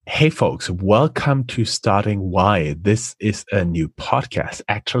Hey folks, welcome to Starting Why. This is a new podcast.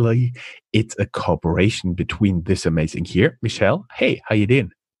 Actually, it's a cooperation between this amazing here, Michelle. Hey, how you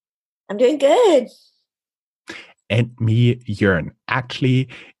doing? I'm doing good. And me, Jörn. Actually,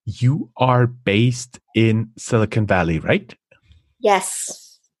 you are based in Silicon Valley, right?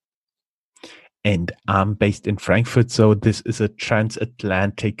 Yes. And I'm based in Frankfurt, so this is a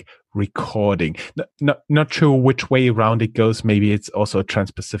transatlantic recording. Not sure which way around it goes. Maybe it's also a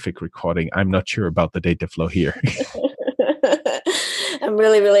trans-Pacific recording. I'm not sure about the data flow here. I'm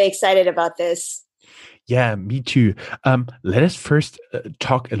really, really excited about this. Yeah, me too. Let us first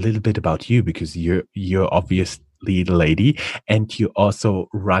talk a little bit about you because you're obviously the lady, and you also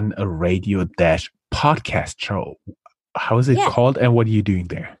run a radio dash podcast show. How is it Yeah. called, and what are you doing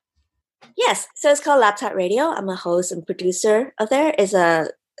there? Yes. So it's called Laptop Radio. I'm a host and producer of there. It's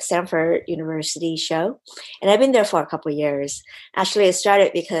a Stanford University show. And I've been there for a couple of years. Actually, it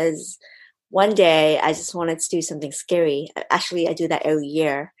started because one day I just wanted to do something scary. Actually, I do that every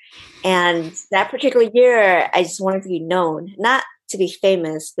year. And that particular year, I just wanted to be known, not to be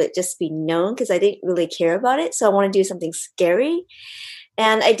famous, but just be known because I didn't really care about it. So I want to do something scary.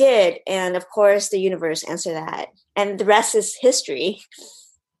 And I did. And of course, the universe answered that. And the rest is history.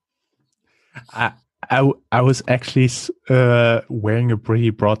 I was actually wearing a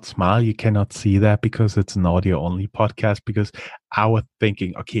pretty broad smile. You cannot see that because it's an audio only podcast. Because I was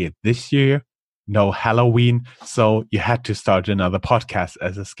thinking, okay, this year, no Halloween, so you had to start another podcast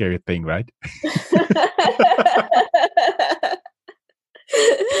as a scary thing, right?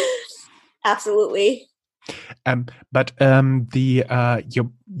 Absolutely. But the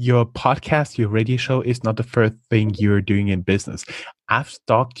your podcast, your radio show is not the first thing you're doing in business. I've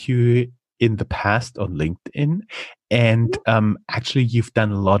stalked you in the past on LinkedIn, and actually you've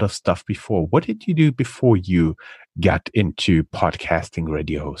done a lot of stuff before. What did you do before you got into podcasting,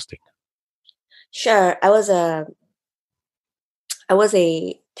 radio hosting? Sure. I was a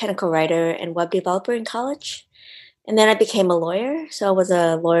technical writer and web developer in college. And then I became a lawyer. So I was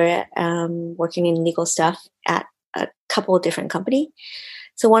a lawyer working in legal stuff at a couple of different companies.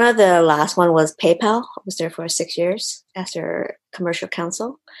 So one of the last one was PayPal. I was there for 6 years as their commercial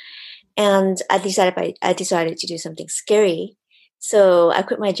counsel. And I decided to do something scary. So I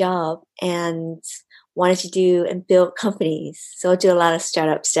quit my job and wanted to do and build companies. So I do a lot of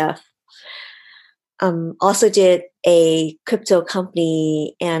startup stuff. Also did a crypto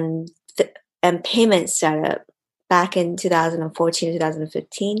company and payment startup back in 2014,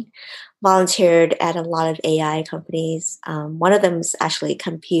 2015. Volunteered at a lot of AI companies. One of them is actually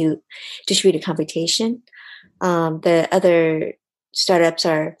distributed computation. The other startups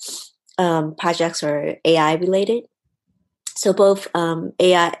are projects are AI related. So both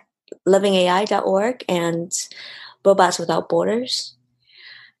AI, lovingai.org and Robots Without Borders.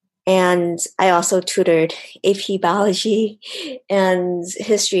 And I also tutored AP biology and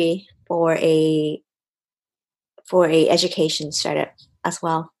history for a education startup as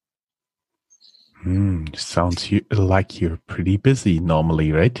well. Sounds like you're pretty busy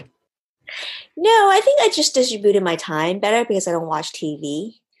normally, right? No, I think I just distributed my time better because I don't watch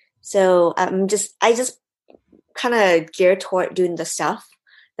TV. So I just kind of geared toward doing the stuff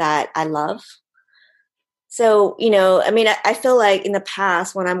that I love. So, I mean, I feel like in the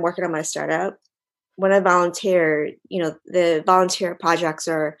past when I'm working on my startup, when I volunteer, the volunteer projects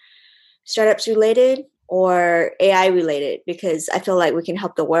are startups related or AI related because I feel like we can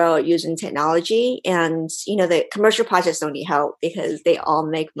help the world using technology. And, the commercial projects don't need help because they all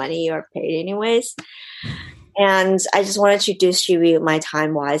make money or paid anyways. And I just wanted to distribute my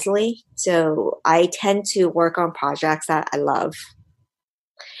time wisely. So I tend to work on projects that I love.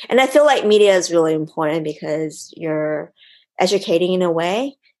 And I feel like media is really important because you're educating in a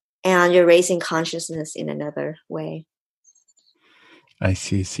way and you're raising consciousness in another way. I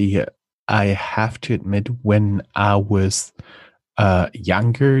see. I have to admit, when I was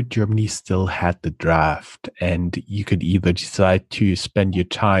younger, Germany still had the draft, and you could either decide to spend your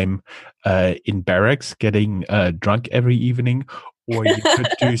time in barracks getting drunk every evening, or you could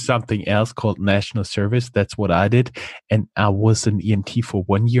do something else called national service. That's what I did. And I was an EMT for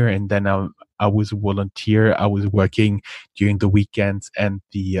 1 year, and then I was a volunteer. I was working during the weekends and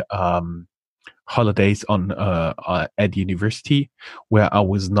the holidays at university, where I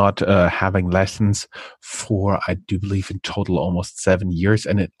was not having lessons for, I do believe, in total almost 7 years,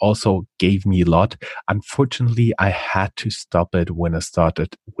 and it also gave me a lot. Unfortunately, I had to stop it when I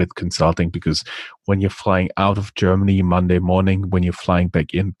started with consulting, because when you're flying out of Germany Monday morning, when you're flying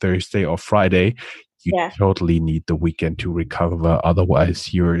back in Thursday or Friday, you totally need the weekend to recover.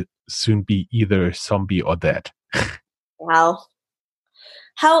 Otherwise, you're soon be either a zombie or dead. Wow.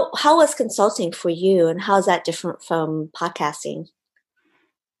 How was consulting for you, and how is that different from podcasting?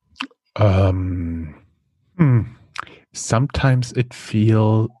 Um, hmm. Sometimes it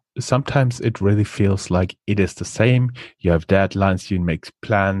really feels like it is the same. You have deadlines, you make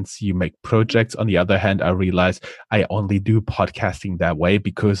plans, you make projects. On the other hand, I realize I only do podcasting that way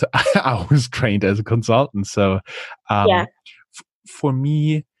because I was trained as a consultant. So, Yeah. for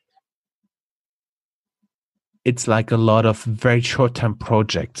me, it's like a lot of very short-term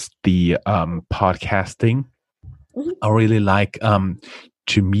projects. The podcasting, Mhm. I really like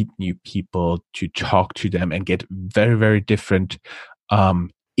to meet new people, to talk to them, and get very, very different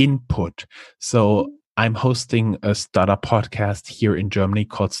input. So I'm hosting a startup podcast here in Germany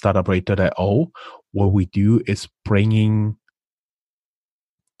called Startuprate.io. What we do is bringing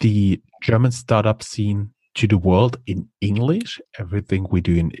the German startup scene to the world in English. Everything we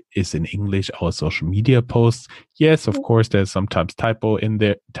do is in English. Our social media posts, yes, of course, there's sometimes typos in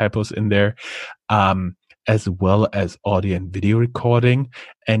there, as well as audio and video recording.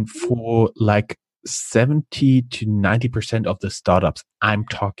 And for like 70 to 90% of the startups I'm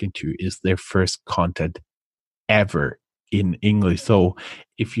talking to is their first content ever in English. So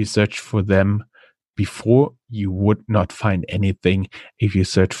if you search for them before, you would not find anything. If you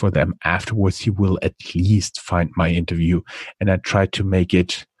search for them afterwards, you will at least find my interview. And I try to make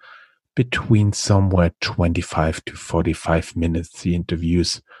it between somewhere 25 to 45 minutes, the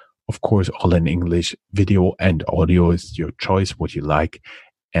interviews. Of course, all in English. Video and audio is your choice, what you like.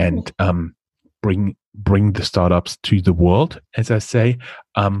 And bring the startups to the world, as I say,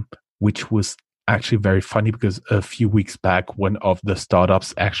 which was actually very funny because a few weeks back, one of the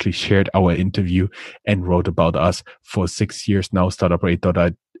startups actually shared our interview and wrote about us. For 6 years now,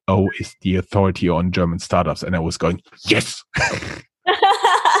 Startuprate.io is the authority on German startups. And I was going, yes.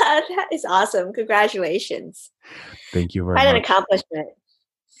 That is awesome. Congratulations. Thank you very Quite an much. accomplishment.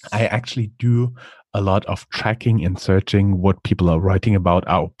 I actually do a lot of tracking and searching what people are writing about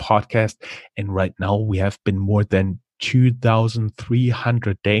our podcast. And right now we have been more than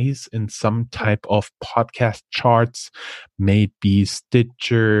 2,300 days in some type of podcast charts, maybe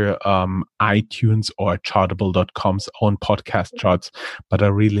Stitcher, iTunes, or Chartable.com's own podcast charts. But I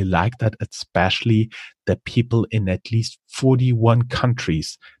really like that, especially that people in at least 41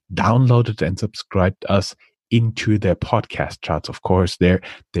 countries downloaded and subscribed us into their podcast charts. Of course, they're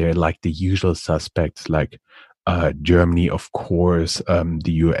like the usual suspects, like Germany, of course, the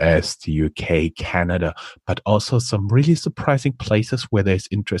US, the UK, Canada, but also some really surprising places where there's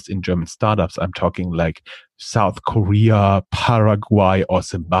interest in German startups. I'm talking like South Korea, Paraguay, or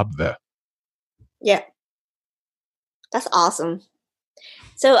Zimbabwe. Yeah, that's awesome.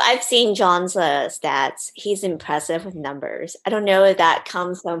 So I've seen John's stats. He's impressive with numbers. I don't know if that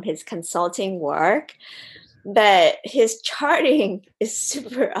comes from his consulting work, but his charting is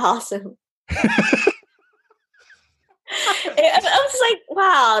super awesome. I was like,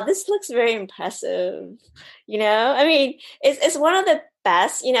 wow, this looks very impressive. I mean, it's one of the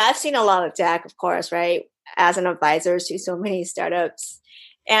best. I've seen a lot of deck, of course, right, as an advisor to so many startups,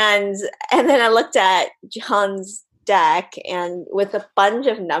 and then I looked at John's deck, and with a bunch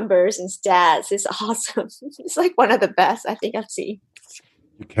of numbers and stats, it's awesome. It's like one of the best I think I've seen.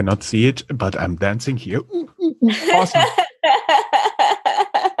 You cannot see it, but I'm dancing here. Awesome.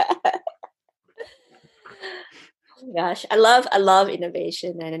 Gosh, I love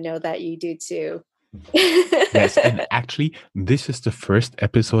innovation, and I know that you do too. Yes, and actually, this is the first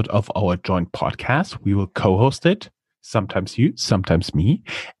episode of our joint podcast. We will co-host it. Sometimes you, sometimes me,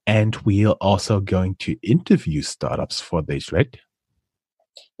 and we are also going to interview startups for this, right?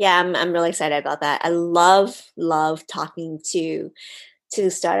 Yeah, I'm really excited about that. I love talking to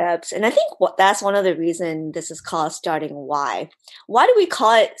startups, and I think that's one of the reasons this is called Starting Why. Why do we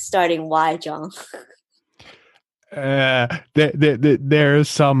call it Starting Why, John? There are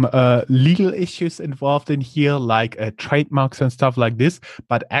some legal issues involved in here, like trademarks and stuff like this.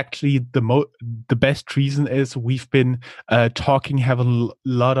 But actually, the best reason is we've been talking, having a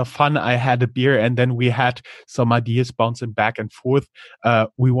lot of fun. I had a beer, and then we had some ideas bouncing back and forth.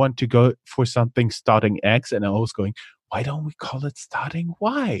 We want to go for something starting X, and I was going, why don't we call it Starting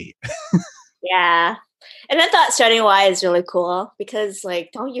Y? Yeah, and I thought Starting Why is really cool because,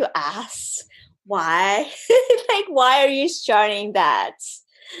 like, don't you ask why? Like, why are you starting that?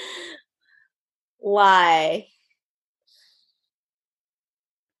 Why?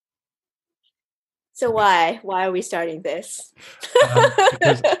 So why are we starting this?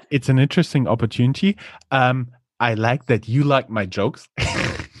 Because it's an interesting opportunity. I like that you like my jokes.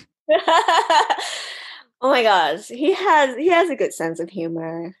 Oh my gosh, he has a good sense of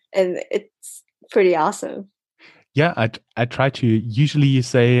humor, and it's pretty awesome. Yeah, I try to usually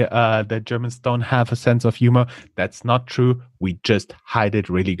say that Germans don't have a sense of humor. That's not true. We just hide it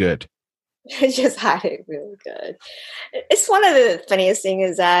really good. I just had it really good. It's one of the funniest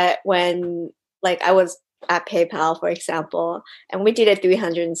things is that when like I was at PayPal, for example, and we did a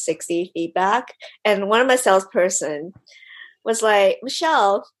 360 feedback, and one of my salesperson was like,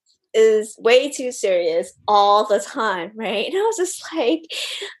 Michelle is way too serious all the time, right? And I was just like,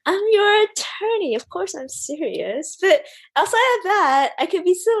 I'm your attorney. Of course I'm serious. But outside of that, I could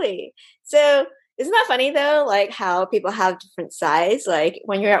be silly. So isn't that funny though? Like how people have different sides. Like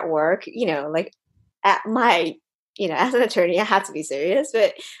when you're at work, like at my, as an attorney, I have to be serious.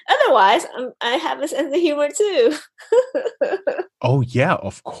 But otherwise, I have a sense of humor too. Oh yeah,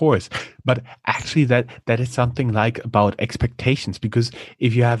 of course. But actually that is something like about expectations because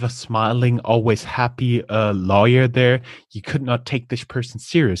if you have a smiling, always happy lawyer there, you could not take this person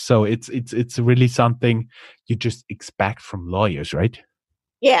serious. So it's really something you just expect from lawyers, right?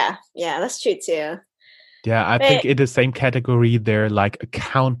 Yeah, that's true too. Yeah, I But think in the same category they're like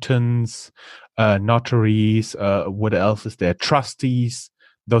accountants, notaries, what else is there? Trustees,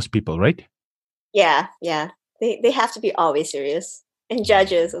 those people, right? yeah, they have to be always serious, and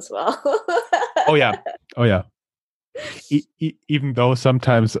judges as well. Oh yeah. Oh yeah. Even though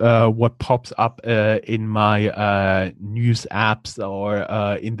sometimes what pops up in my news apps or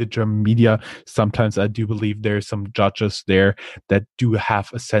in the German media, sometimes I do believe there's some judges there that do have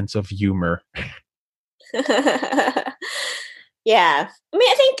a sense of humor. Yeah, I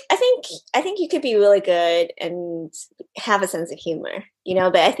mean, I think you could be really good and have a sense of humor,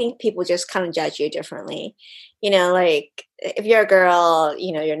 but I think people just kind of judge you differently. Like if you're a girl,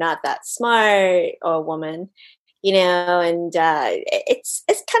 you're not that smart, or a woman, and it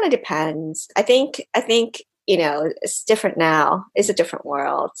kind of depends. I think it's different now. It's a different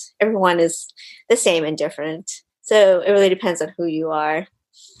world. Everyone is the same and different, so it really depends on who you are.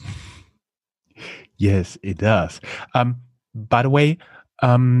 Yes, it does. By the way,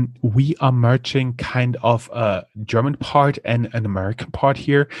 we are merging kind of a German part and an American part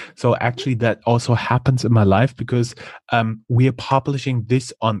here. So actually, that also happens in my life because we are publishing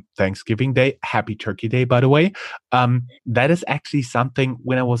this on Thanksgiving Day. Happy Turkey Day, by the way. That is actually something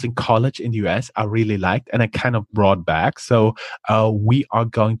when I was in college in the US, I really liked and I kind of brought back. So we are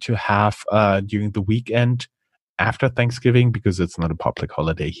going to have during the weekend after Thanksgiving, because it's not a public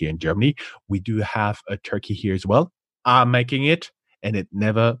holiday here in Germany, we do have a turkey here as well. I'm making it, and it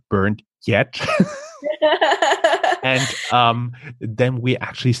never burned yet. And then we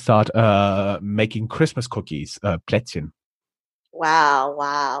actually start making Christmas cookies, Plätzchen. Wow,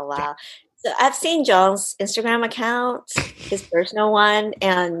 wow, Yeah. wow. So I've seen John's Instagram account, his personal one,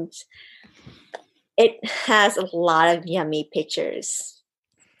 and it has a lot of yummy pictures.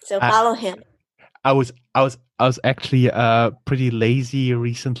 So I, follow him. I was actually pretty lazy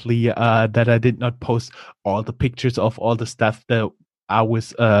recently that I did not post all the pictures of all the stuff that I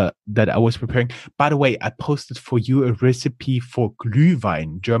was preparing. By the way, I posted for you a recipe for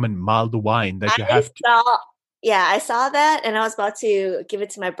Glühwein, German mild wine that you I have to. saw, yeah, I saw that, and I was about to give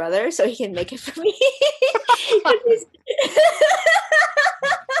it to my brother so he can make it for me. 'Cause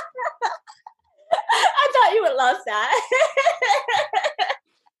I thought you would love that.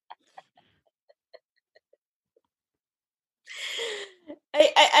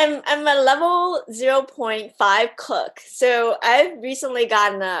 I'm a level 0.5 cook. So I've recently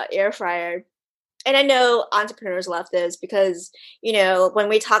gotten an air fryer. And I know entrepreneurs love this because, when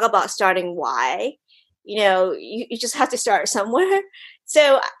we talk about starting why, you just have to start somewhere.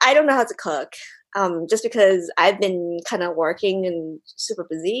 So I don't know how to cook, just because I've been kind of working and super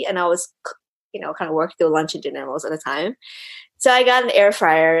busy, and I was, kind of working through lunch and dinner most of the time. So I got an air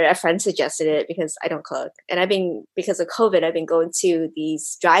fryer. A friend suggested it because I don't cook, and because of COVID, I've been going to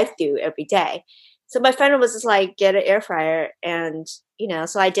these drive-through every day. So my friend was just like, get an air fryer, and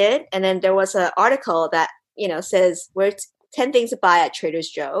so I did. And then there was an article that says where 10 things to buy at Trader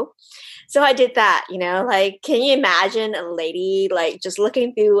Joe. So I did that. Like, can you imagine a lady like just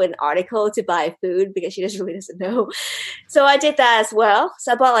looking through an article to buy food because she just really doesn't know? So I did that as well.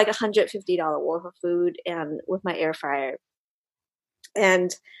 So I bought like $150 worth of food and with my air fryer,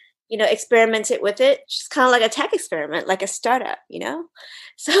 and experimented with it, just kind of like a tech experiment, like a startup.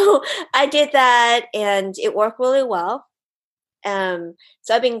 So I did that, and it worked really well. So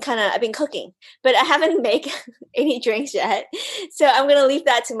I've been cooking, but I haven't made any drinks yet. So I'm gonna leave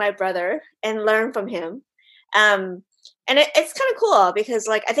that to my brother and learn from him. um and it's kind of cool because,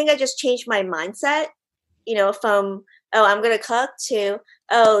 like, I think I just changed my mindset, from, oh, I'm gonna cook, to,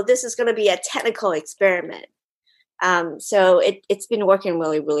 oh, this is gonna be a technical experiment. So it's been working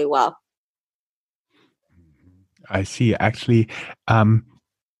really, really well. I see. Actually, um,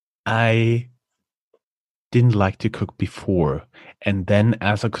 I didn't like to cook before. And then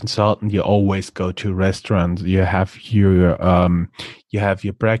as a consultant, you always go to restaurants. You have your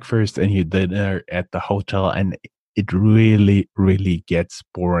breakfast and your dinner at the hotel, and it really, really gets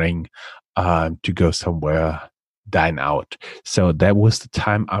boring to go somewhere dine out. So that was the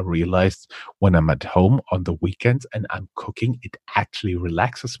time I realized when I'm at home on the weekends and I'm cooking, it actually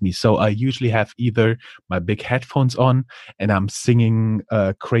relaxes me. So I usually have either my big headphones on and I'm singing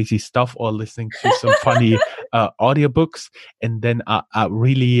crazy stuff or listening to some funny audiobooks, and then I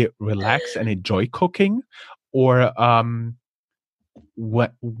really relax and enjoy cooking. Or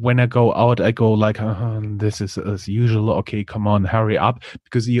when I go out, I go like, this is as usual. Okay, come on, hurry up.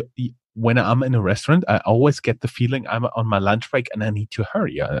 Because when I'm in a restaurant, I always get the feeling I'm on my lunch break and I need to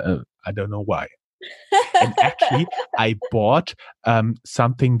hurry. I don't know why. And actually, I bought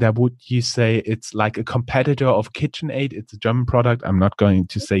something that would you say it's like a competitor of KitchenAid. It's a German product. I'm not going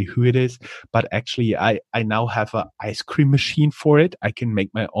to say who it is, but actually, I now have an ice cream machine for it. I can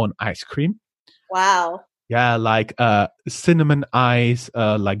make my own ice cream. Wow. Yeah, like cinnamon ice,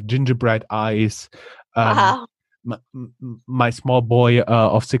 like gingerbread ice. Um, Wow. my small boy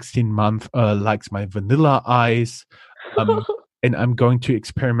of 16 months likes my vanilla ice. And I'm going to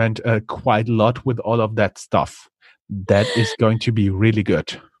experiment quite a lot with all of that stuff. That is going to be really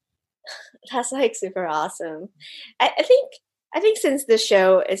good. That's like super awesome. I think since the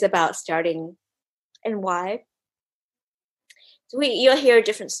show is about starting and why, you'll hear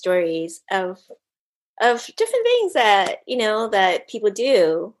different stories of different things that that people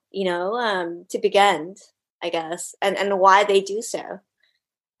do, to begin, I guess, and why they do so.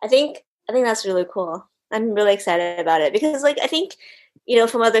 I think that's really cool. I'm really excited about it because, like, I think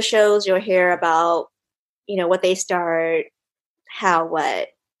from other shows you'll hear about what they start, how, what,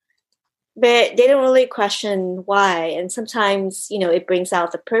 but they don't really question why. And sometimes it brings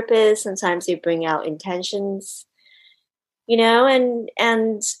out the purpose. Sometimes they bring out intentions. And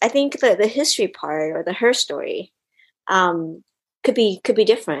I think that the history part or the her story um, could be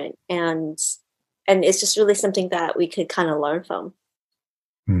different, and it's just really something that we could kind of learn from.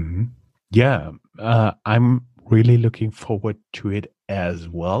 Hmm. Yeah, I'm really looking forward to it as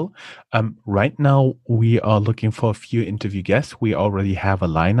well. Right now, we are looking for a few interview guests. We already have a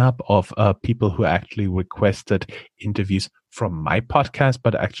lineup of people who actually requested interviews from my podcast,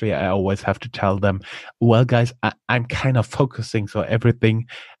 but actually, I always have to tell them, well, guys, I'm kind of focusing, so everything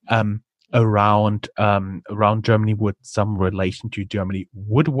around Germany with some relation to Germany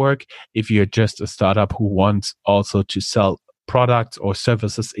would work. If you're just a startup who wants also to sell products or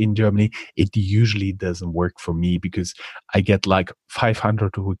services in Germany, it usually doesn't work for me because I get like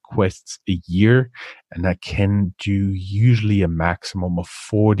 500 requests a year and I can do usually a maximum of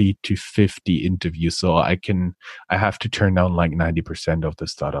 40 to 50 interviews. So I have to turn down like 90% of the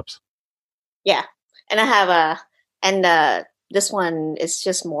startups. Yeah, and I have and this one is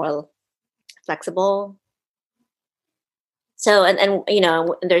just more flexible. So and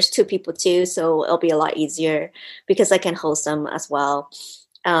there's two people too, so it'll be a lot easier because I can host them as well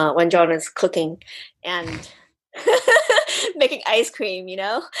when John is cooking and making ice cream,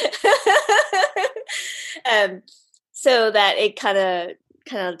 um, so that it kind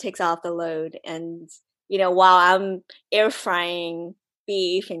of takes off the load. And while I'm air frying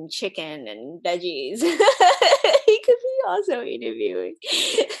beef and chicken and veggies, he could be also interviewing.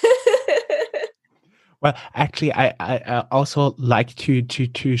 Well, actually, I also like to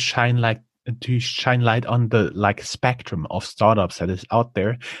shine light on the like spectrum of startups that is out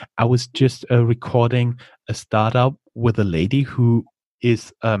there. I was just recording a startup with a lady who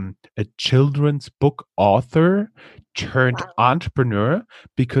is a children's book author turned Wow. entrepreneur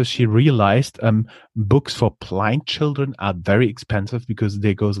because she realized books for blind children are very expensive because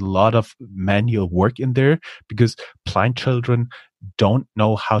there goes a lot of manual work in there because blind children don't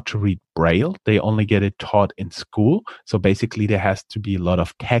know how to read Braille. They only get it taught in school. So basically, there has to be a lot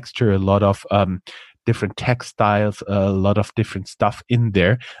of texture, a lot of different textiles, a lot of different stuff in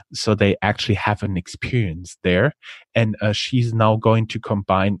there. So they actually have an experience there. And she's now going to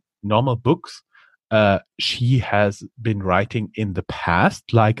combine normal books. She has been writing in the past,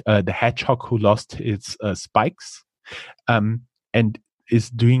 like The Hedgehog Who Lost Its Spikes. And is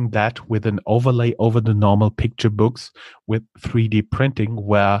doing that with an overlay over the normal picture books with 3D printing,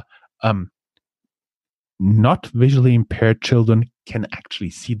 where not visually impaired children can actually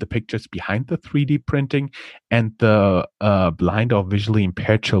see the pictures behind the 3D printing, and the blind or visually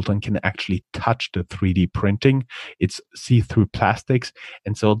impaired children can actually touch the 3D printing. It's see-through plastics,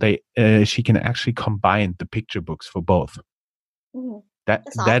 and so she can actually combine the picture books for both. Mhm.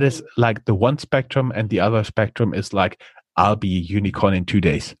 That's That is awesome. like the one spectrum, and the other spectrum is like, I'll be a unicorn in 2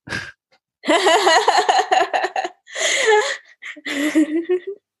 days.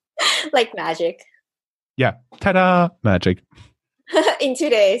 Like magic. Yeah. Ta-da! Magic. In 2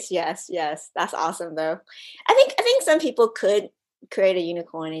 days, yes, yes. That's awesome though. I think some people could create a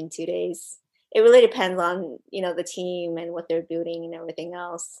unicorn in 2 days. It really depends on, the team and what they're building and everything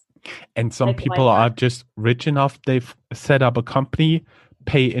else. And some Like why people not? are just rich enough. They've set up a company,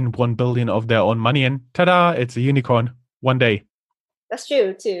 pay in 1 billion of their own money, and ta-da! It's a unicorn one day. That's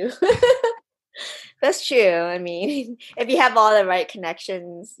true too. That's true. I mean, if you have all the right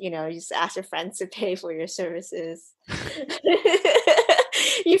connections, you just ask your friends to pay for your services.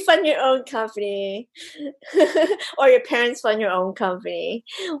 You fund your own company, or your parents fund your own company.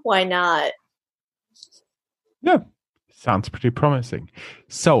 Why not? Yeah. Sounds pretty promising.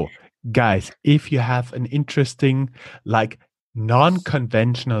 So, guys, if you have an interesting, like,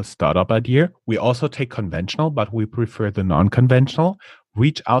 non-conventional startup idea, we also take conventional, but we prefer the non-conventional.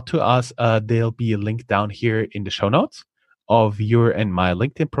 Reach out to us. There'll be a link down here in the show notes of your and my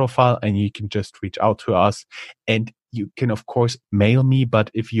LinkedIn profile, and you can just reach out to us. And you can, of course, mail me.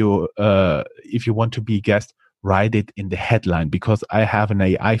 But if you want to be a guest, write it in the headline, because I have an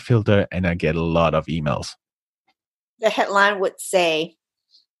AI filter and I get a lot of emails. The headline would say,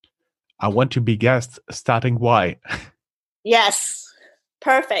 I want to be guest starting Y. yes,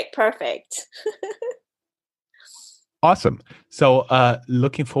 perfect. Awesome. So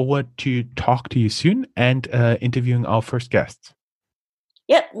looking forward to talk to you soon and interviewing our first guests.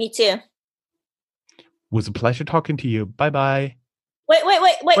 Yep, me too. It was a pleasure talking to you. Bye-bye.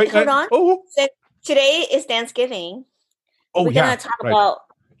 Wait, hold on. Oh, So today is Thanksgiving. We're yeah, going to talk right. about,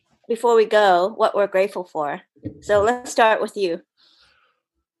 before we go, what we're grateful for. So let's start with you.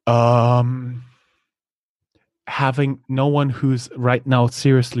 Having no one who's right now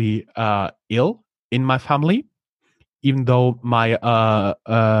seriously ill in my family, even though my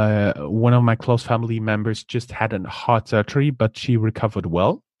one of my close family members just had a heart surgery, but she recovered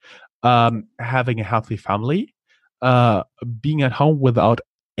well. Having a healthy family, being at home without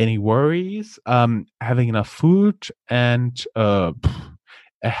any worries, having enough food, and a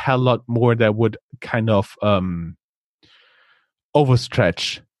hell lot more that would kind of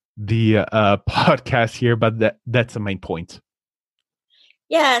overstretch the podcast here, but that's the main point.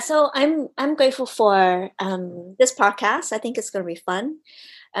 Yeah, so I'm grateful for this podcast. I think it's going to be fun.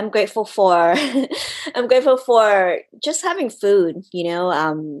 I'm grateful for I'm grateful for just having food.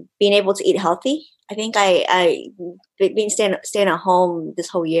 Being able to eat healthy. I think I been staying at home this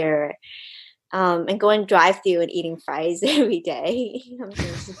whole year, and going drive through and eating fries every day. I'm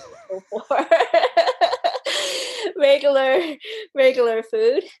just grateful for regular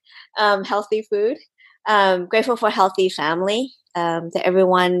food, healthy food. Grateful for healthy family. That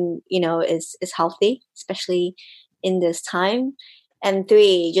everyone is healthy, especially in this time. And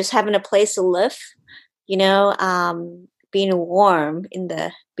 3, just having a place to live. Being warm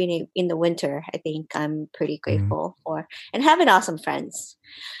being in the winter. I think I'm pretty grateful for, and having awesome friends.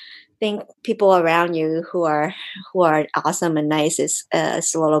 I think people around you who are awesome and nice is a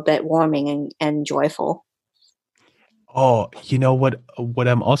little bit warming and joyful. Oh, you know what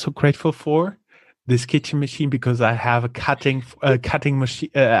I'm also grateful for? This kitchen machine, because I have a cutting machine.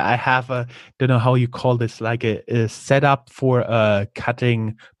 I have a, don't know how you call this, like a setup for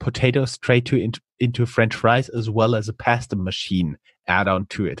cutting potatoes straight into French fries, as well as a pasta machine add on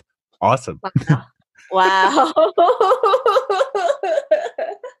to it. Awesome. Wow.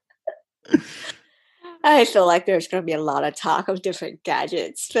 I feel like there's going to be a lot of talk of different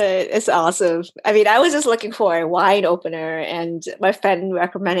gadgets, but it's awesome. I mean, I was just looking for a wine opener, and my friend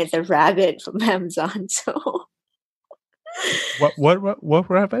recommended the Rabbit from Amazon. So, what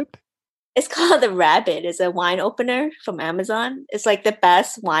rabbit? It's called the Rabbit. It's a wine opener from Amazon. It's like the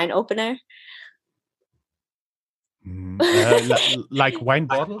best wine opener. Like wine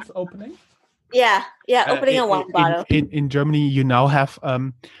bottles opening? Yeah, opening a wine bottle. In Germany, you now have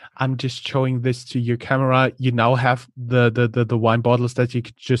I'm just showing this to your camera. You now have the wine bottles that you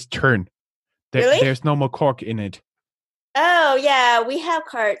could just turn. Really? There's no more cork in it. Oh yeah, we have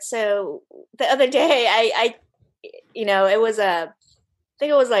carts. So the other day, I it was I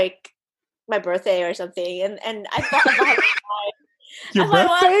think it was like my birthday or something, and I bought a bottle of wine. Your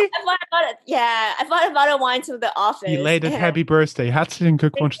birthday? I bought a bottle of wine to the office. Belated happy birthday. Herzlichen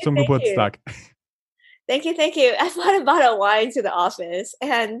Glückwunsch zum Geburtstag. Thank you. I bought a bottle of wine to the office,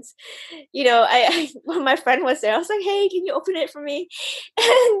 and when my friend was there, I was like, "Hey, can you open it for me?"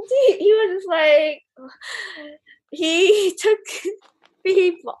 And he was just like, he took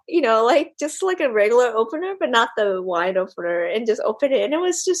be, like just like a regular opener, but not the wine opener, and just open it. And it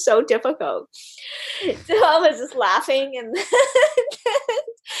was just so difficult. So I was just laughing, and then,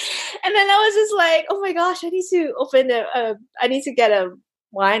 and then I was just like, oh my gosh, I need to I need to get a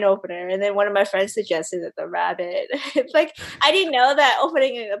wine opener. And then one of my friends suggested that the rabbit. It's like, I didn't know that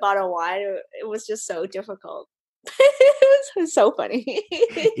opening a bottle of wine, it was just so difficult. It was so funny.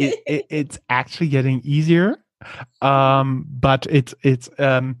 It's actually getting easier. But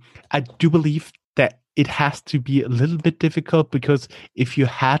I do believe that it has to be a little bit difficult, because if you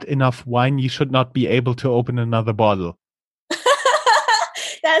had enough wine, you should not be able to open another bottle.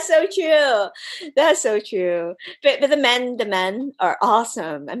 That's so true. That's so true. But the men are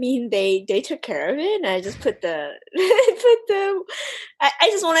awesome. I mean, they took care of it, and I just put the I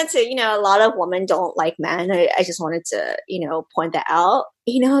just wanted to, a lot of women don't like men. I just wanted to, point that out,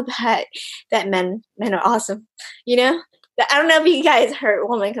 that men are awesome, I don't know if you guys heard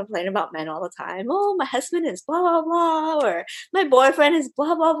women complain about men all the time. Oh, my husband is blah, blah, blah, or my boyfriend is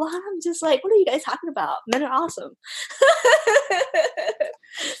blah, blah, blah. I'm just like, what are you guys talking about? Men are awesome.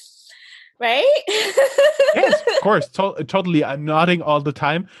 Right? Yes, of course. Totally. I'm nodding all the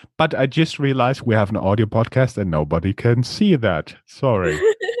time, but I just realized we have an audio podcast and nobody can see that. Sorry.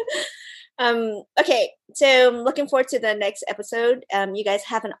 Okay. So I'm looking forward to the next episode. You guys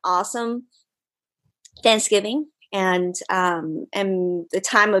have an awesome Thanksgiving. And the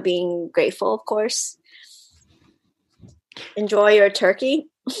time of being grateful, of course. Enjoy your turkey.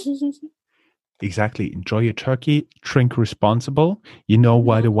 Exactly. Enjoy your turkey. Drink responsible. You know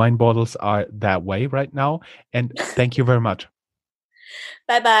why the wine bottles are that way right now. And thank you very much.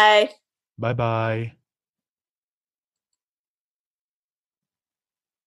 Bye-bye. Bye-bye.